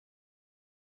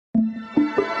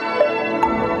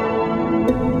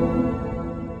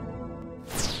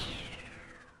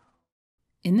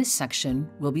this section,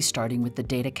 we'll be starting with the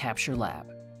Data Capture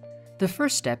Lab. The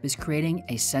first step is creating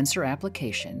a sensor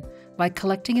application by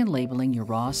collecting and labeling your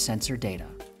raw sensor data.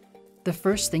 The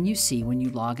first thing you see when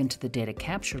you log into the Data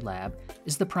Capture Lab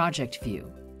is the project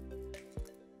view.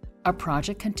 A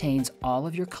project contains all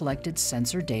of your collected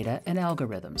sensor data and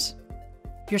algorithms.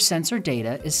 Your sensor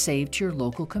data is saved to your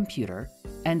local computer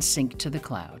and synced to the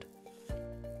cloud.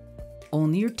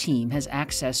 Only your team has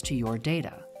access to your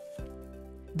data.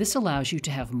 This allows you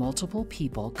to have multiple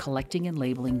people collecting and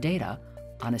labeling data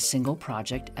on a single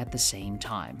project at the same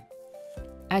time.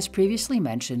 As previously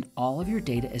mentioned, all of your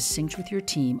data is synced with your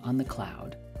team on the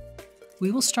cloud.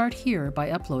 We will start here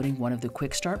by uploading one of the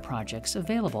Quick Start projects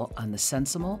available on the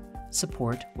SensiML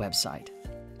support website.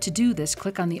 To do this,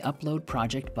 click on the Upload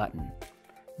Project button.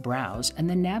 Browse and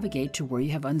then navigate to where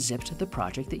you have unzipped the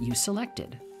project that you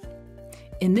selected.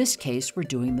 In this case, we're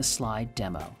doing the slide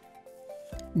demo.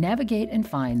 Navigate and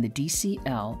find the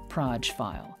DCL proj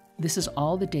file. This is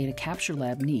all the Data Capture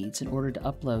Lab needs in order to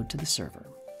upload to the server.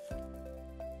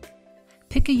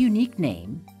 Pick a unique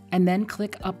name and then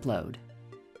click Upload.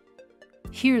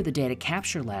 Here, the Data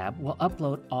Capture Lab will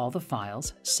upload all the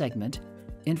files, segment,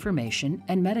 information,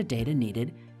 and metadata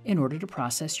needed in order to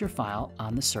process your file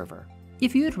on the server.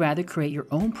 If you would rather create your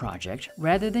own project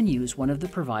rather than use one of the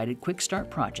provided Quick Start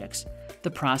projects,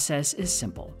 the process is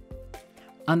simple.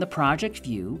 On the project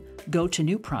view, go to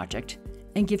New Project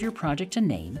and give your project a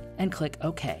name and click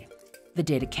OK. The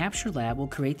Data Capture Lab will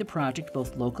create the project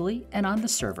both locally and on the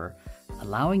server,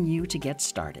 allowing you to get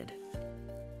started.